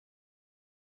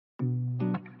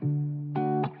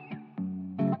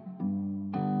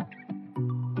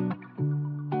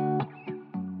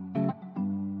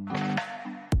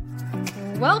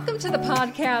welcome to the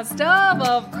podcast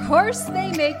Of Course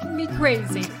They Make Me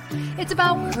Crazy. It's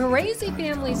about crazy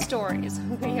family stories.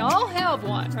 We all have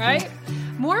one, right?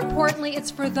 More importantly,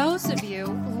 it's for those of you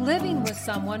living with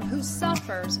someone who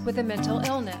suffers with a mental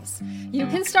illness. You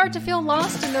can start to feel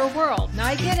lost in their world. Now,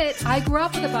 I get it. I grew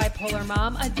up with a bipolar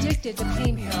mom addicted to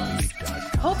pain pills.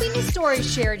 Hoping the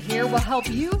stories shared here will help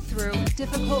you through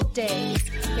difficult days.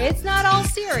 It's not all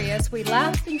serious. We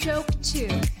laugh and joke too.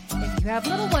 If you have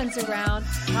little ones around,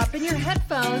 hop in your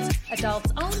headphones.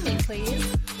 Adults only,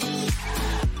 please.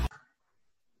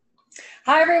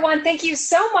 Hi, everyone. Thank you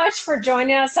so much for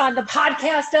joining us on the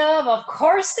podcast Of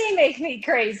Course They Make Me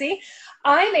Crazy.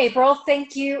 I'm April.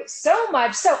 Thank you so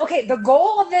much. So, the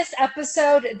goal of this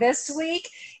episode this week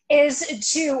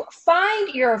is to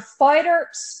find your fighter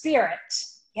spirit.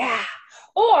 Yeah.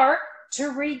 Or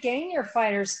to regain your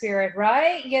fighter spirit,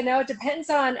 right? It depends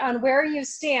on where you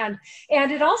stand.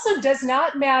 And it also does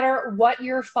not matter what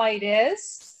your fight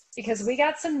is, because we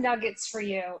got some nuggets for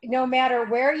you. No matter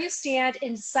where you stand,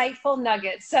 insightful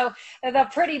nuggets. So the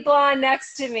pretty blonde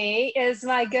next to me is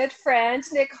my good friend,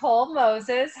 Nicole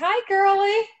Moses. Hi,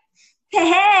 girlie.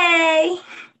 Hey.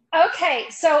 Okay,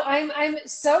 so I'm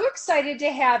so excited to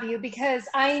have you because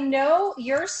I know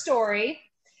your story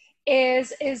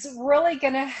is really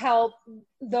going to help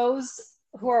those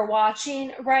who are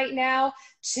watching right now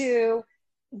to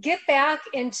get back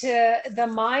into the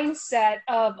mindset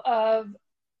of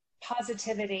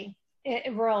positivity,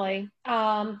 really.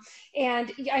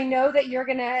 And I know that you're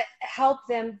going to help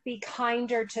them be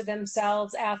kinder to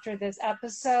themselves after this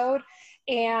episode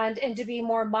and to be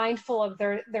more mindful of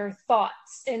their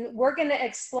thoughts. And we're going to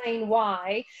explain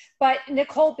why. But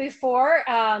Nicole, before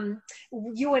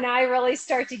you and I really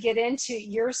start to get into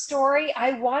your story,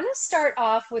 I want to start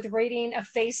off with reading a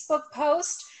Facebook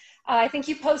post. I think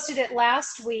you posted it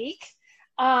last week,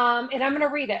 and I'm going to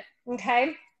read it,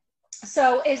 okay?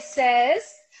 So it says,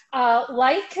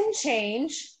 life can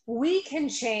change, we can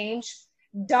change,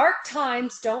 dark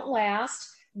times don't last,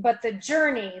 but the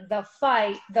journey, the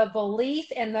fight, the belief,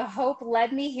 and the hope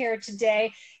led me here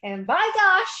today. And by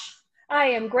gosh, I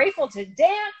am grateful to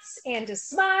dance and to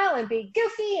smile and be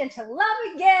goofy and to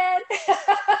love again.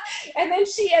 And then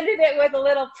she ended it with a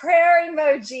little prayer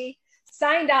emoji,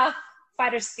 signed off,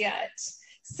 fighter spirit.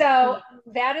 So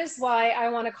that is why I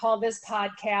want to call this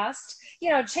podcast,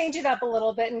 change it up a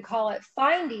little bit and call it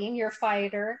Finding Your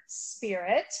Fighter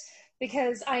Spirit,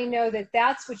 because I know that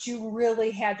that's what you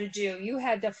really had to do. You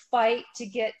had to fight to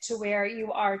get to where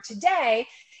you are today.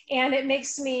 And it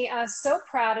makes me so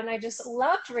proud. And I just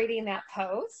loved reading that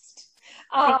post.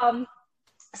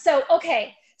 So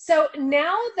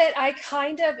now that I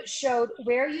kind of showed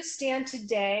where you stand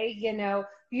today,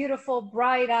 beautiful,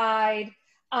 bright-eyed,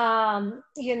 in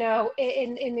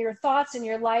your thoughts in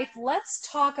your life, let's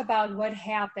talk about what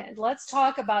happened. Let's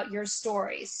talk about your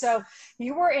story. So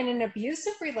you were in an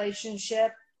abusive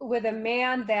relationship with a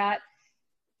man that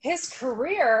his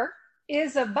career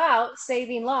is about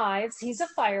saving lives. He's a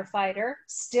firefighter,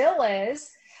 still is,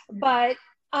 but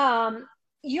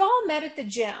you all met at the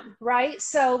gym, right?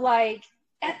 So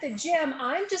at the gym,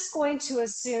 I'm just going to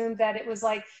assume that it was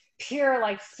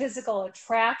pure physical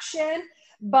attraction,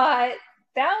 but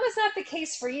that was not the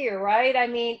case for you, right? I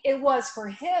mean, it was for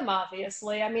him,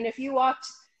 obviously. I mean, if you walked,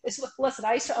 listen,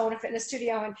 I used to own a fitness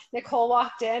studio, and Nicole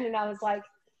walked in, and I was like,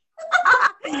 I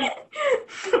really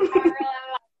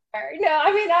love her. No,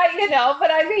 I mean,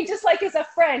 but I mean, just as a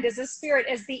friend, as a spirit,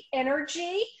 as the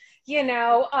energy,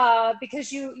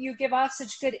 because you give off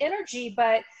such good energy,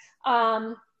 but,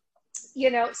 so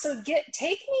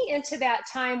take me into that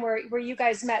time where you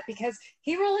guys met, because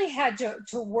he really had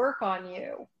to work on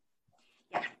you.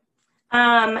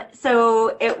 Yeah.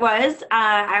 So it was,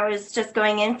 I was just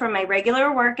going in for my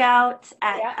regular workout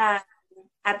at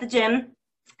the gym,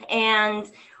 and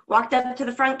walked up to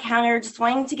the front counter just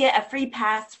wanting to get a free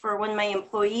pass for one of my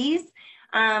employees,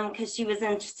 because she was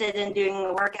interested in doing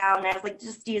the workout, and I was like,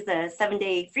 just use a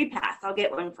 7-day free pass. I'll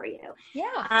get one for you.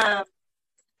 Yeah.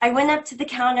 I went up to the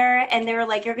counter, and they were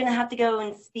like, you're going to have to go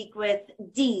and speak with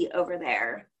D over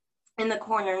there in the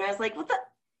corner. And I was like, well,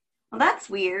 that's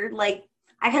weird.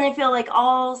 I kind of feel like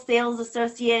all sales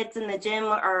associates in the gym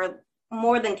are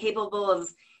more than capable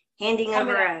of handing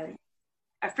over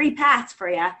a free pass for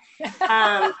you. But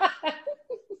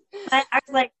I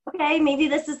was like, okay, maybe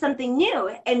this is something new.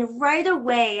 And right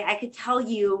away, I could tell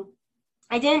you,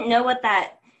 I didn't know what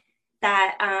that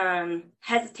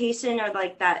hesitation or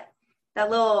that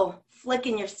little flick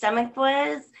in your stomach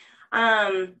was,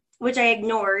 which I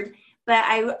ignored. But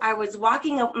I was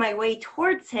walking up my way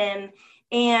towards him,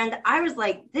 and I was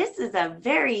like, this is a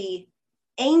very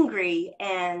angry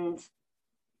and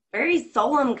very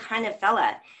solemn kind of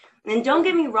fella. And don't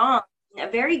get me wrong, a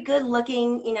very good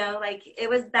looking, you know, like it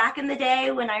was back in the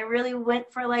day when I really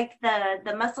went for like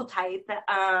the muscle type.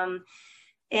 I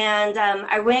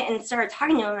went and started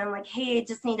talking to him. I'm like, hey, I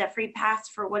just need a free pass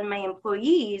for one of my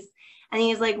employees. And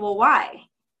he's like, well, why?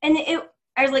 And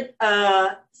I was like,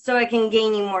 so I can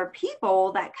gain you more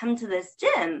people that come to this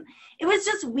gym. It was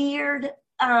just weird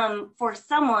for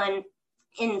someone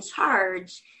in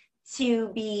charge to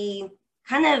be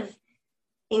kind of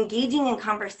engaging in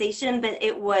conversation, but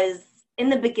it was, in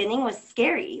the beginning, was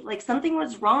scary. Like something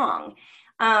was wrong.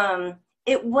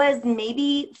 It was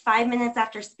maybe 5 minutes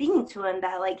after speaking to him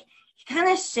that like he kind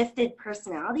of shifted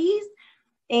personalities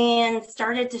and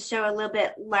started to show a little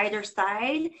bit lighter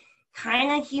side,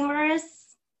 kind of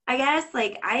humorous, I guess.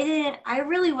 Like I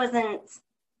really wasn't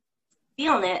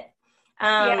feeling it.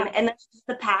 And that's just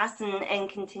the past and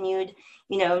continued,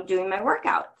 you know, doing my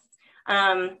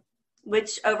workouts,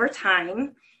 which over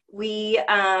time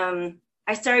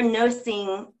I started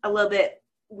noticing a little bit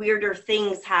weirder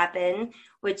things happen,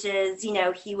 which is, you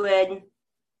know, I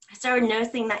started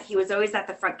noticing that he was always at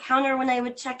the front counter when I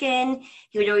would check in.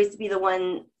 He would always be the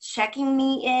one checking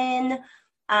me in.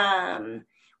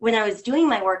 When I was doing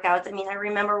my workouts, I mean, I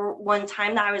remember one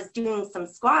time that I was doing some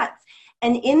squats,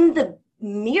 and in the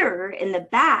mirror in the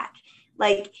back,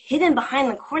 like hidden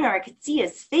behind the corner, I could see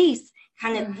his face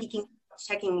kind of peeking,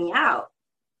 checking me out.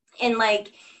 And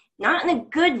like, not in a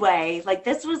good way. Like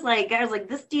this was like, I was like,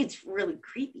 this dude's really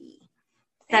creepy.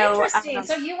 So, interesting.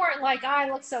 So you weren't like, oh, I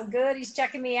look so good, he's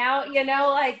checking me out, you know,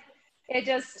 like it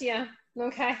just, yeah.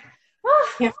 Okay.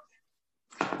 Yeah.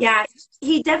 Yeah,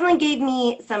 he definitely gave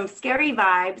me some scary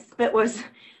vibes, but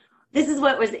this is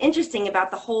what was interesting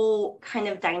about the whole kind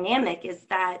of dynamic is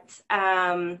that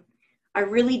I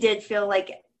really did feel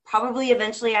like probably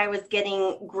eventually I was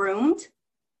getting groomed.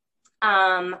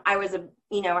 I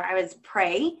was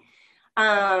prey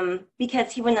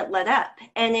because he wouldn't let up.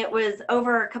 And it was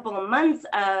over a couple of months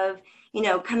of, you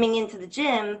know, coming into the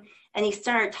gym, and he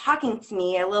started talking to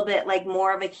me a little bit like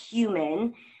more of a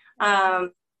human.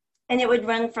 And it would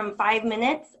run from 5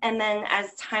 minutes. And then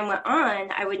as time went on,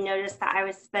 I would notice that I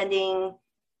was spending,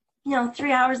 you know,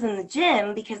 3 hours in the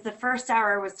gym because the first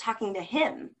hour I was talking to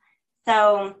him.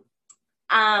 So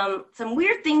some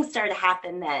weird things started to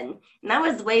happen then. And that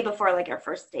was way before like our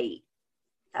first date.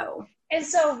 And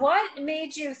so what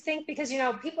made you think, because, you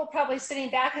know, people probably sitting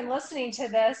back and listening to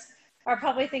this are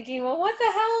probably thinking, well, what the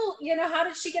hell, you know, how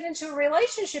did she get into a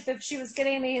relationship if she was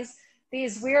getting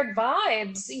these weird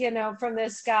vibes, you know, from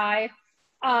this guy?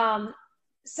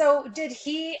 So did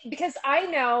he, because I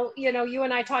know, you know, you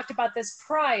and I talked about this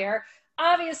prior,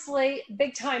 obviously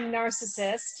big time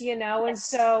narcissist, you know, and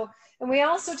we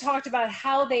also talked about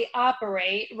how they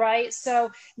operate, right?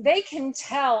 So they can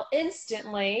tell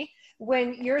instantly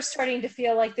when you're starting to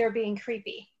feel like they're being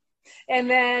creepy. And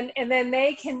then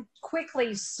they can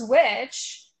quickly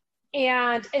switch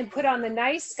and put on the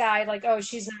nice guy, like, oh,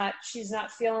 she's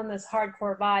not feeling this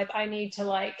hardcore vibe. I need to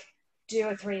like do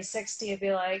a 360 and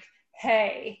be like,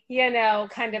 hey, you know,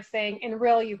 kind of thing, and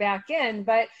reel you back in.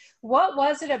 But what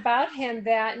was it about him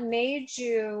that made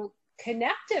you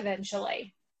connect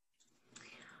eventually?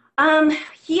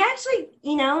 He actually,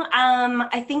 you know,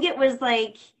 I think it was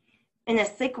like, in a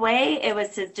sick way, it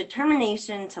was his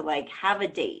determination to like have a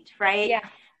date, right?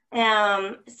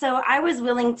 Yeah. So I was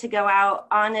willing to go out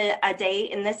on a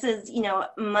date, and this is, you know,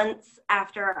 months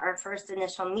after our first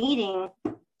initial meeting.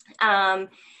 And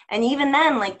even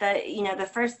then, like the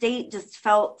first date just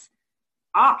felt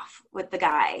off with the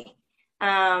guy.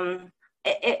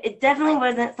 It definitely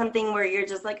wasn't something where you're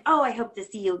just like, oh, I hope to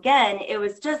see you again. It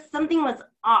was just something was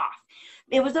off.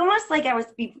 It was almost like I was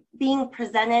being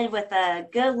presented with a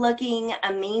good-looking,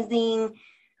 amazing,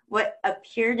 what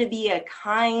appeared to be a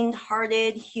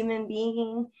kind-hearted human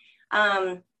being.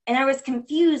 And I was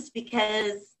confused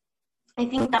because I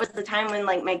think that was the time when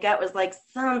like my gut was like,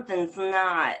 something's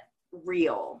not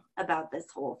real about this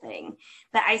whole thing.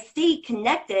 But I stayed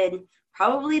connected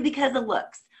probably because of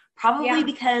looks, probably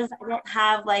because I didn't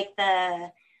have like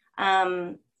the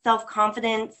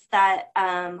self-confidence that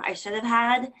I should have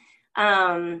had.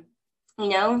 You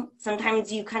know,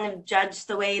 sometimes you kind of judge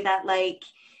the way that like,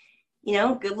 you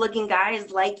know, good looking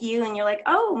guys like you, and you're like,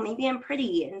 oh, maybe I'm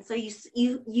pretty. And so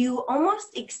you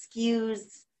almost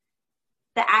excuse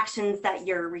the actions that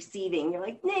you're receiving. You're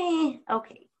like, nah,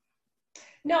 okay.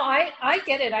 No, I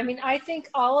get it. I mean, I think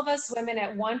all of us women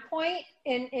at one point,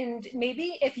 and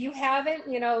maybe if you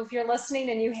haven't, you know, if you're listening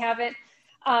and you haven't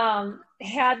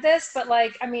had this, but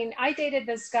like, I mean, I dated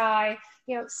this guy,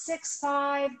 you know,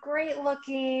 6'5", great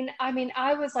looking. I mean,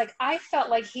 I was like, I felt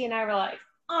like he and I were like,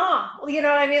 oh, you know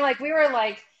what I mean? Like we were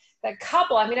like, the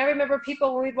couple. I mean, I remember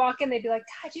people when we'd walk in, they'd be like,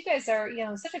 God, you guys are, you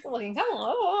know, such a good looking couple.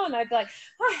 Oh, and I'd be like,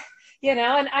 oh, you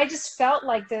know, and I just felt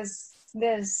like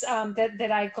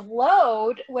that I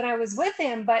glowed when I was with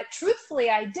him, but truthfully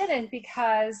I didn't,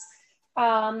 because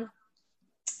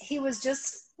he was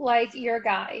just like your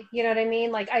guy, you know what I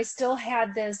mean? Like, I still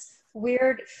had this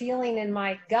weird feeling in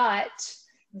my gut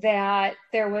that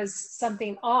there was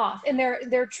something off, and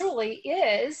there truly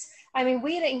is. I mean,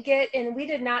 we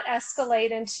did not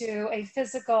escalate into a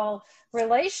physical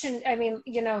relation. I mean,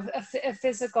 you know, a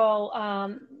physical,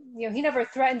 you know, he never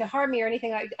threatened to harm me or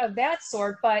anything like of that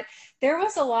sort, but there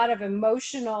was a lot of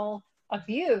emotional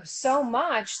abuse, so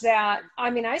much that, I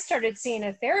mean, I started seeing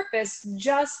a therapist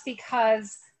just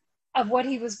because of what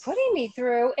he was putting me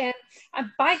through. And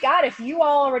by God, if you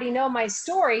all already know my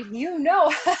story, you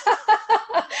know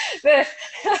that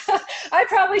I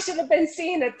probably should have been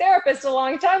seeing a therapist a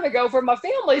long time ago for my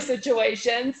family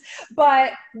situations.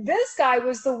 But this guy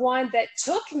was the one that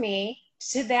took me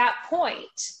to that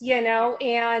point, you know,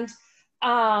 and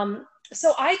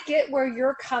so I get where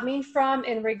you're coming from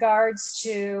in regards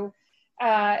to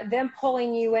them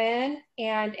pulling you in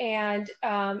and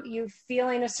you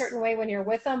feeling a certain way when you're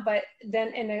with them, but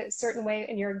then in a certain way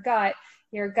in your gut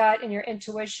and your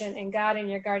intuition and God and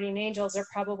your guardian angels are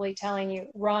probably telling you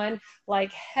run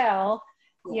like hell,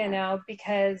 you know,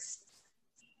 because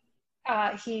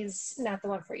he's not the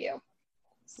one for you.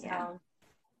 So,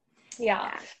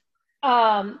 yeah.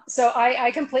 So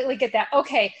I completely get that.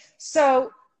 Okay.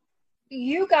 So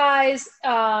you guys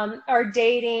are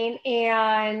dating,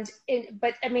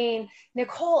 but I mean,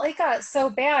 Nicole, it got so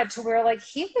bad to where like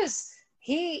he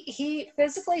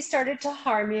physically started to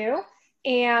harm you.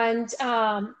 And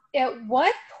at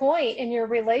what point in your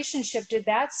relationship did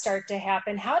that start to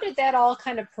happen? How did that all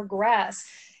kind of progress?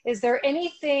 Is there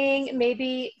anything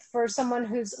maybe for someone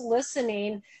who's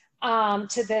listening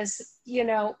to this, you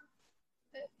know,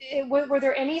 were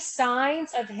there any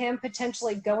signs of him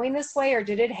potentially going this way, or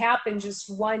did it happen just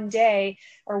one day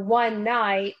or one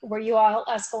night where you all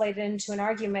escalated into an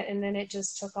argument and then it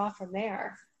just took off from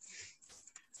there?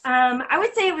 I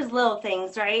would say it was little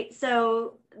things, right?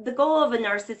 So the goal of a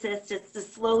narcissist is to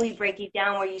slowly break you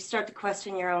down where you start to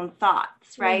question your own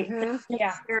thoughts, right? Mm-hmm. So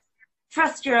yeah.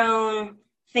 Trust your own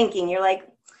thinking. You're like,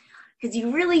 because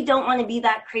you really don't want to be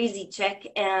that crazy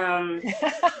chick.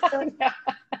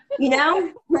 You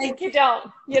know, like you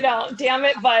don't, damn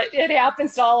it. But it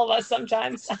happens to all of us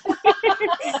sometimes. But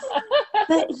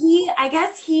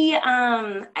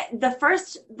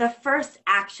the first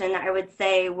action I would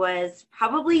say was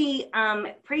probably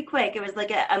pretty quick. It was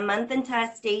like a month into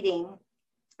us dating.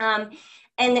 And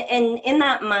in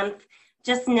that month,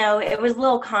 just know it was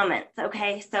little comments.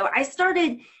 Okay. So I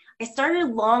started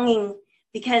longing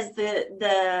because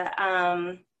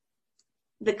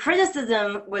the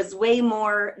criticism was way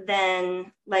more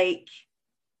than like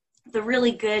the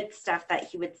really good stuff that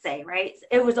he would say, right?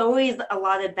 It was always a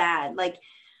lot of bad. Like,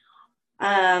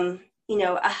 you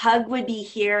know, a hug would be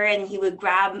here and he would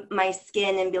grab my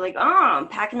skin and be like, oh, I'm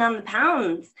packing on the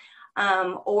pounds.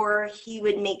 Or he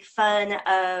would make fun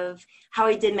of how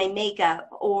I did my makeup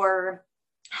or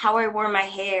how I wore my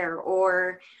hair,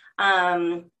 or,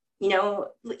 you know,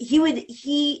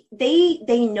 they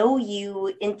know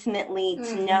you intimately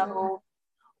to know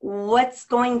what's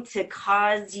going to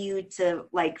cause you to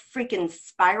like freaking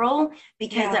spiral,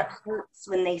 because it hurts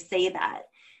when they say that.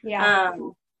 Yeah.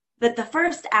 But the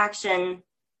first action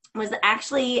was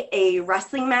actually a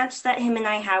wrestling match that him and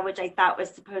I had, which I thought was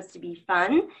supposed to be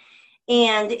fun.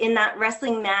 And in that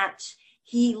wrestling match,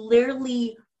 he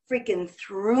literally freaking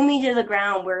threw me to the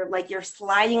ground where like you're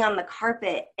sliding on the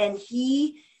carpet, and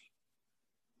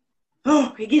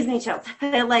it gives me chills.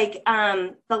 Like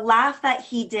the laugh that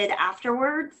he did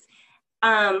afterwards,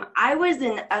 I was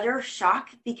in utter shock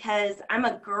because I'm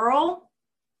a girl,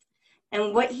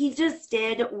 and what he just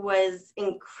did was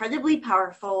incredibly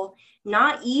powerful.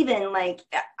 Not even like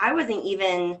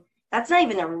that's not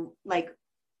even a like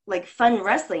fun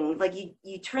wrestling. Like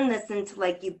you turn this into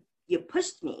like you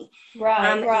pushed me.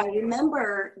 Right. I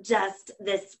remember just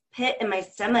this pit in my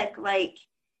stomach, like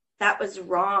that was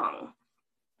wrong.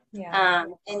 Yeah.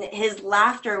 And his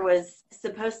laughter was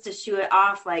supposed to shoo it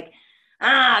off, like,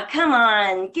 come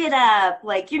on, get up,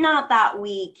 like you're not that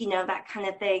weak, you know, that kind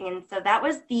of thing. And so that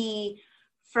was the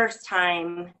first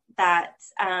time that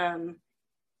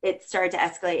it started to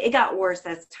escalate. It got worse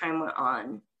as time went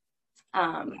on.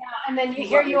 And then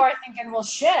here you are thinking, well,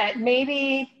 shit,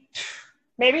 maybe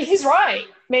he's right.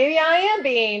 Maybe I am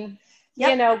being,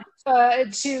 you know,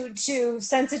 too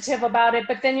sensitive about it.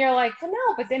 But then you're like, well,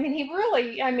 no, but I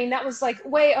mean, that was like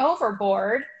way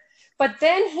overboard. But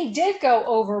then he did go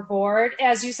overboard.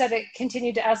 As you said, it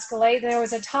continued to escalate. There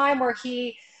was a time where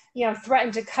he,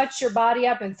 threatened to cut your body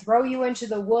up and throw you into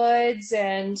the woods.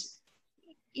 And,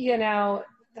 tell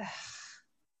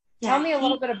me a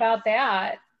little bit about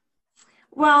that.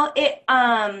 Well, it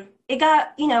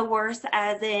got, worse,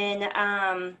 as in,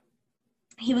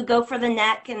 he would go for the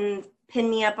neck and pin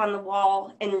me up on the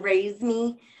wall and raise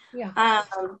me. Yeah.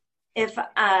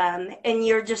 And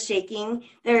you're just shaking.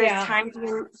 There's times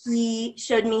when he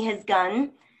showed me his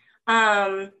gun.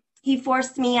 He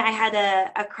forced me, I had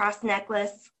a cross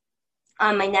necklace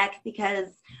on my neck because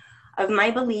of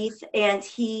my belief, and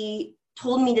he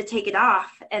told me to take it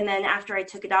off. And then after I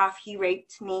took it off, he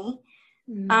raped me.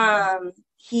 Mm-hmm.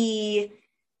 He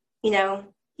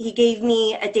gave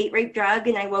me a date rape drug,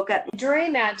 and I woke up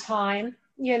during that time,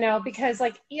 because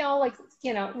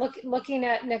looking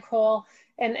at Nicole,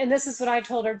 and this is what I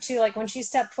told her too, like when she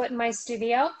stepped foot in my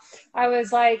studio, I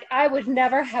was like, I would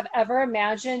never have ever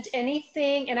imagined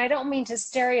anything. And I don't mean to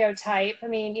stereotype. I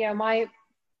mean, my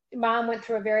mom went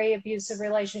through a very abusive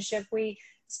relationship. We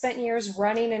spent years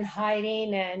running and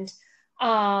hiding, and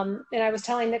I was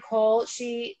telling Nicole,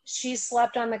 she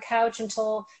slept on the couch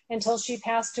until she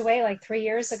passed away like 3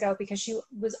 years ago, because she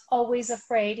was always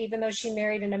afraid, even though she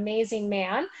married an amazing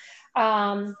man.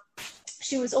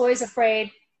 She was always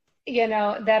afraid,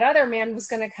 that other man was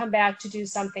going to come back to do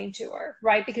something to her,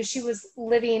 right? Because she was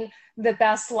living the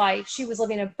best life. She was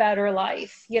living a better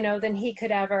life, than he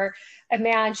could ever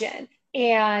imagine.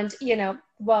 And,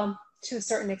 well, to a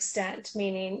certain extent,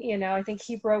 meaning, I think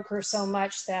he broke her so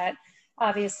much that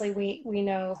obviously we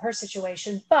know her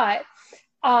situation. But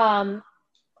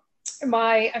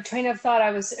my train of thought,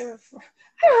 I forgot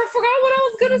what I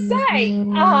was going to say.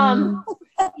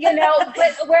 But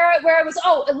where I was,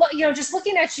 just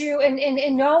looking at you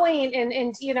and knowing,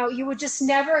 and you would just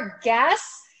never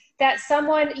guess that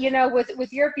someone,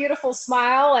 with your beautiful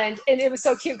smile, and it was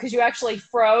so cute because you actually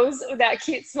froze with that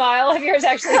cute smile of yours.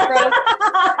 Actually froze.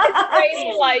 It's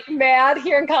crazy, like mad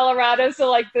here in Colorado, so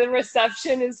like the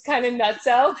reception is kind of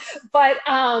nutso. But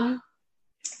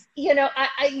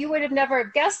you would have never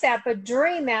guessed that. But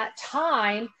during that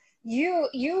time, you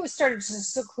started to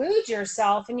seclude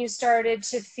yourself, and you started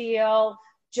to feel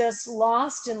just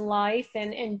lost in life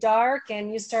and dark,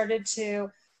 and you started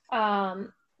to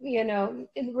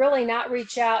really not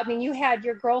reach out. I mean, you had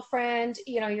your girlfriend,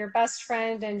 your best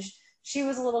friend, and she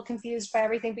was a little confused by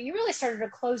everything, but you really started to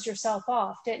close yourself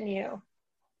off, didn't you?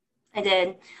 I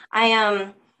did.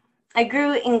 I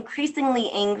grew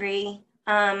increasingly angry.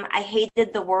 I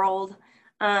hated the world.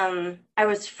 I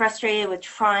was frustrated with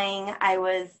trying. I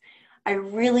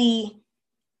really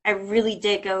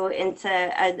did go into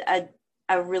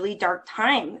a really dark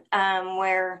time,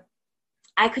 where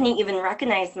I couldn't even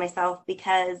recognize myself,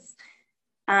 because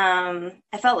I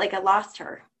felt like I lost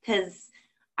her, because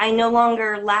I no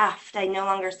longer laughed. I no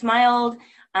longer smiled.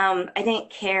 I didn't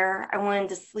care. I wanted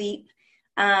to sleep.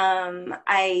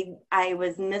 I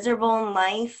was miserable in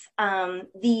life.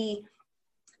 The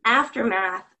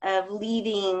aftermath of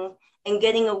leaving and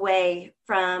getting away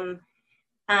from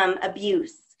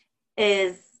abuse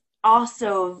is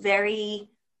also very,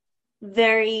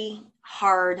 very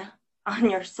hard on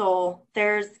your soul.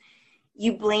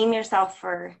 You blame yourself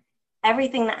for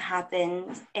everything that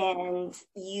happened, and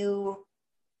you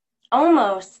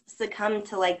almost succumb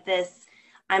to like this,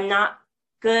 I'm not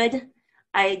good,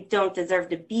 I don't deserve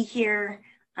to be here,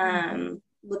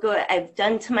 look what I've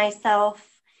done to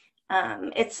myself.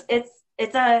 It's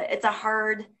a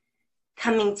hard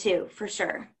coming to, for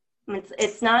sure.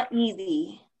 It's not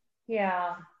easy.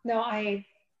 Yeah, no, I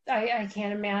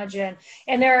can't imagine.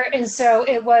 And so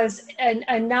it was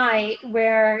a night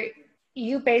where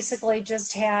you basically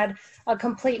just had a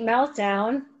complete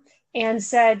meltdown and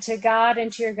said to God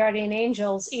and to your guardian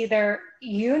angels, either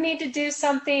you need to do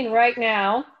something right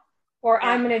now, or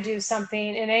I'm going to do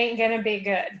something, and it ain't going to be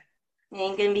good. It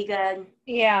ain't going to be good.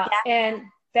 Yeah. And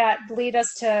that lead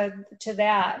us to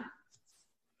that.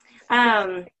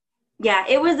 Yeah,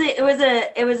 it was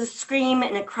a scream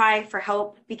and a cry for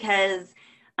help, because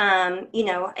I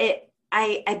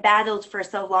battled for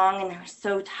so long, and I was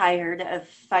so tired of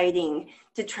fighting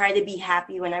to try to be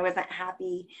happy when I wasn't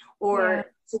happy,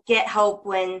 or to get help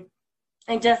when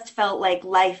I just felt like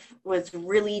life was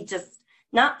really just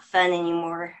not fun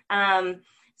anymore.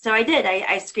 So I did.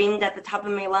 I screamed at the top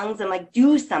of my lungs. I'm like,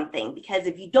 do something, because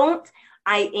if you don't,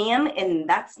 I am, and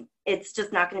it's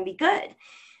just not going to be good.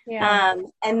 Yeah.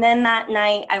 And then that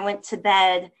night I went to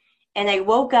bed, and I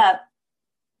woke up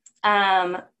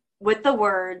with the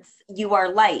words, "You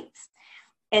are light."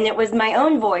 And it was my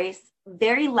own voice,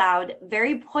 very loud,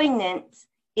 very poignant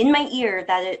in my ear,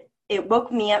 that it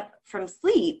woke me up from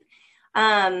sleep.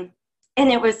 And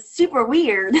it was super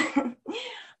weird.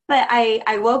 But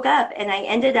I woke up and I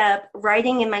ended up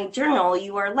writing in my journal,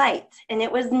 "You are light." And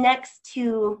it was next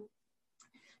to,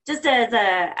 just as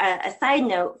a side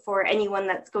note for anyone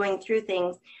that's going through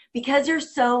things, because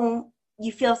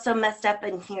you feel so messed up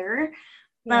in here.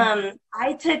 Yeah.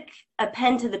 I took a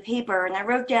pen to the paper and I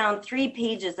wrote down 3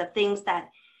 pages of things that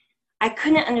I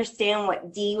couldn't understand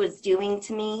what D was doing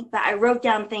to me, but I wrote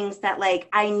down things that like,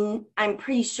 I'm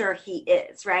pretty sure he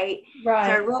is, right? Right.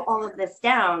 So I wrote all of this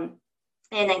down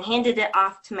and I handed it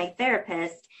off to my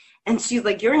therapist, and she's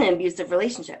like, "You're in an abusive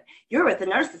relationship. You're with a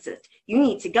narcissist. You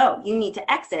need to go. You need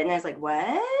to exit." And I was like,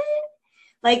 "What?"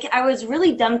 Like, I was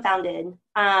really dumbfounded.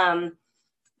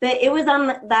 But it was on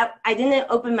that, I didn't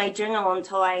open my journal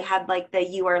until I had like the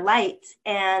 "You are light."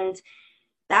 And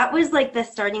that was like the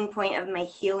starting point of my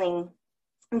healing,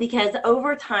 because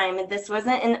over time, this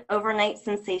wasn't an overnight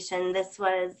sensation. This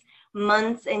was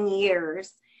months and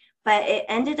years, but it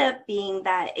ended up being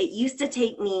that it used to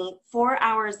take me 4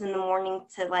 hours in the morning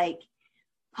to like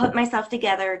put myself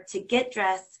together, to get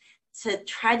dressed, to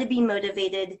try to be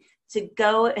motivated, to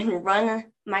go and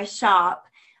run my shop,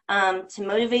 to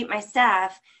motivate my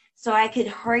staff so I could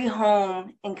hurry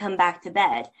home and come back to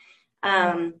bed.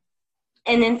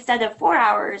 And instead of 4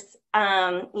 hours,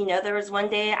 there was one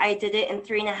day I did it in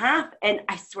 3.5, and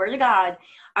I swear to God,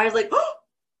 I was like, "Oh,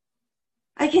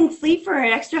 I can sleep for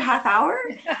an extra half hour."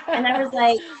 And I was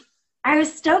like, I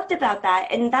was stoked about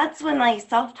that. And that's when my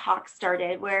self-talk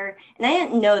started, and I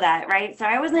didn't know that, right? So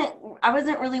I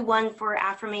wasn't really one for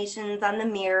affirmations on the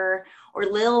mirror or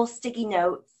little sticky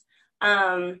notes.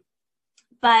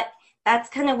 But that's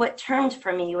kind of what turned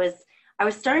for me, was I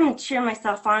was starting to cheer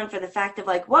myself on for the fact of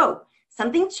like, whoa,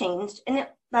 something changed, and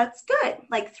that's good,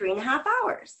 like 3.5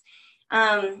 hours.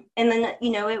 And then,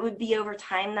 it would be over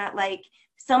time that like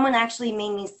someone actually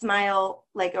made me smile,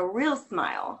 like a real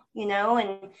smile,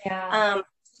 and yeah.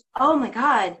 Oh my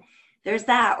God, there's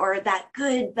that, or that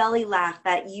good belly laugh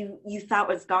that you thought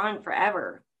was gone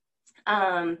forever.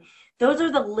 Those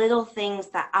are the little things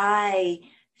that I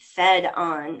fed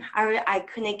on. I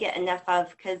couldn't get enough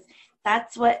of, because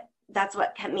that's what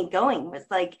kept me going, was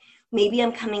like, maybe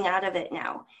I'm coming out of it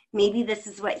now. Maybe this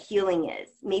is what healing is.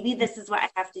 Maybe this is what I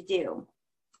have to do.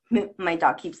 My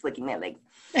dog keeps licking my legs.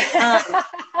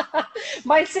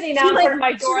 Mine's sitting out in front of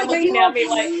my door looking at me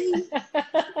like,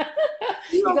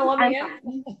 "You gonna let me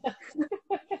in?"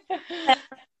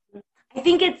 I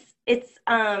think it's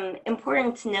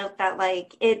important to note that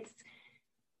like it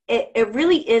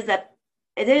really is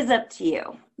up to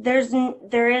you. There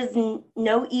is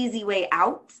no easy way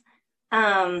out.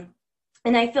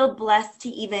 And I feel blessed to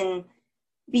even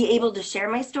be able to share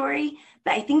my story.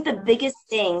 But I think the biggest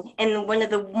thing, and one of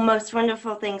the most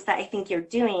wonderful things that I think you're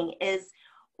doing, is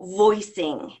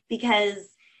voicing,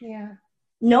 because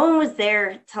no one was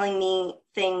there telling me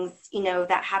things,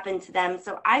 that happened to them.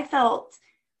 So I felt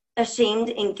ashamed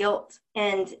and guilt.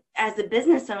 And as a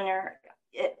business owner,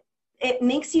 it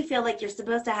makes you feel like you're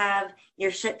supposed to have your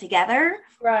shit together.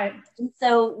 Right. And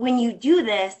so when you do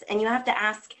this and you have to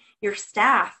ask your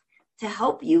staff to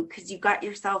help you because you got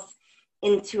yourself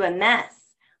into a mess,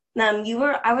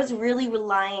 I was really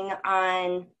relying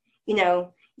on,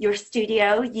 your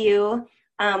studio,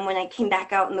 when I came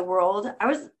back out in the world, I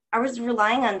was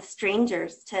relying on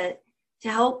strangers to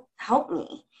help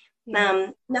me.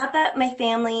 Not that my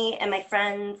family and my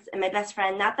friends and my best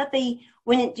friend, not that they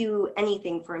wouldn't do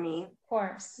anything for me. Of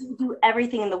course. They would do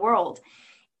everything in the world.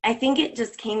 I think it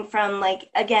just came from like,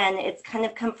 again, it's kind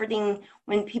of comforting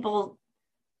when people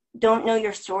don't know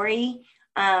your story.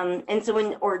 And so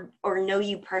or know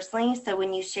you personally. So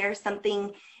when you share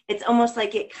something, it's almost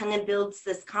like it kind of builds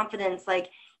this confidence, like,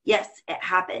 yes, it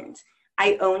happened.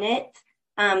 I own it.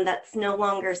 That's no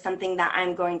longer something that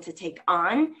I'm going to take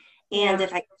on. And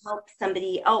if I can help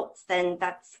somebody else, then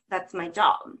that's my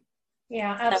job.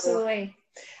 Yeah, absolutely.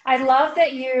 So, I love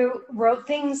that you wrote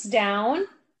things down,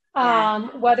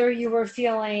 whether you were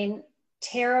feeling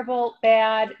terrible,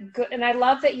 bad, good. And I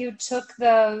love that you took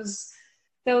those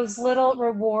little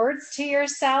rewards to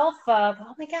yourself of,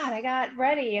 oh my God, I got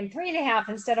ready in 3.5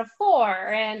 instead of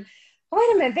 4. And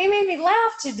wait a minute, they made me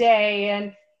laugh today.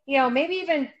 And, maybe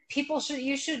even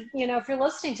you should, if you're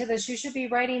listening to this, you should be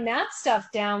writing that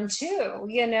stuff down too,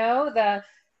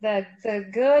 the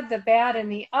good, the bad,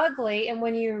 and the ugly. And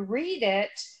when you read it,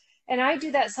 and I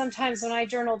do that sometimes when I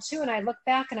journal too, and I look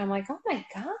back and I'm like, oh my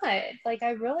God, like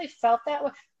I really felt that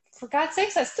way. For God's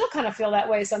sakes, I still kind of feel that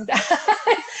way sometimes.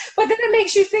 But then it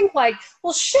makes you think like,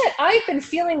 well, shit, I've been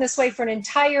feeling this way for an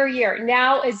entire year.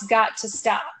 Now it's got to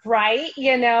stop, right?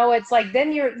 It's like,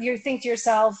 then you think to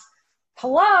yourself,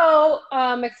 hello,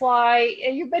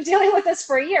 McFly, you've been dealing with this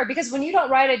for a year. Because when you don't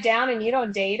write it down and you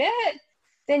don't date it,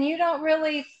 then you don't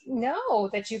really know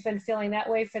that you've been feeling that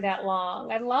way for that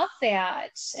long. I love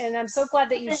that. And I'm so glad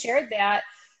that you shared that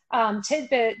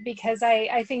tidbit, because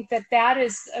I think that that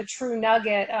is a true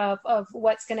nugget of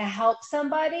what's going to help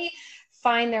somebody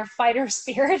find their fighter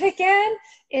spirit again,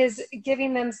 is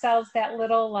giving themselves that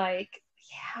little like,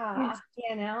 yeah,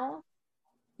 you know,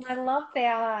 I love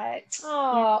that.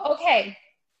 Oh, okay.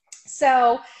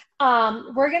 So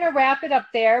we're going to wrap it up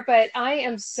there, but I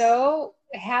am so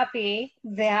happy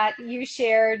that you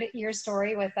shared your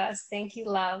story with us. Thank you,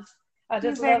 love. I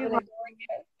just love and adore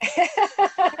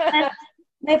you.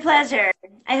 My pleasure.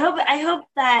 I hope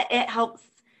that it helps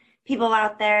people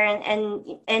out there,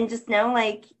 and just know,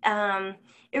 like,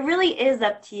 it really is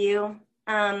up to you.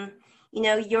 You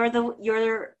know,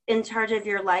 you're in charge of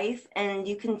your life, and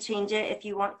you can change it if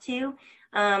you want to.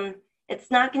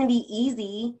 It's not going to be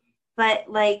easy, but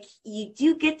like, you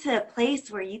do get to a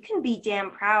place where you can be damn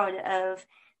proud of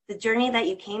the journey that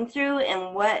you came through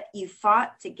and what you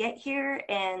fought to get here,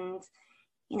 and,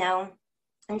 you know,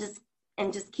 and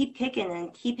just keep kicking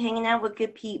and keep hanging out with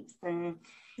good peeps. And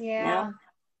yeah,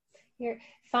 you know,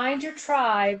 find your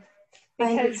tribe,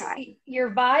 because your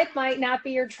vibe might not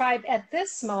be your tribe at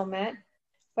this moment,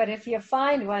 but if you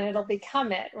find one, it'll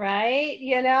become it, right?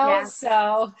 You know, yeah.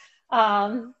 So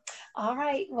all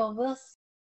right, well, we'll see.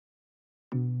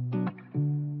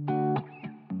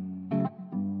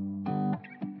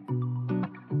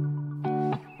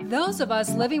 Those of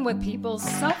us living with people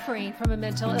suffering from a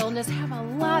mental illness have a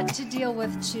lot to deal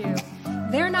with too.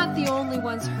 They're not the only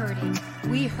ones hurting.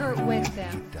 We hurt with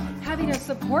them. Having a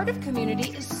supportive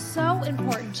community is so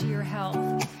important to your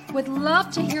health. Would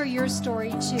love to hear your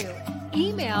story too.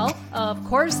 Email, of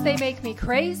course they make me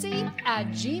crazy,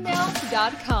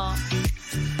 @gmail.com.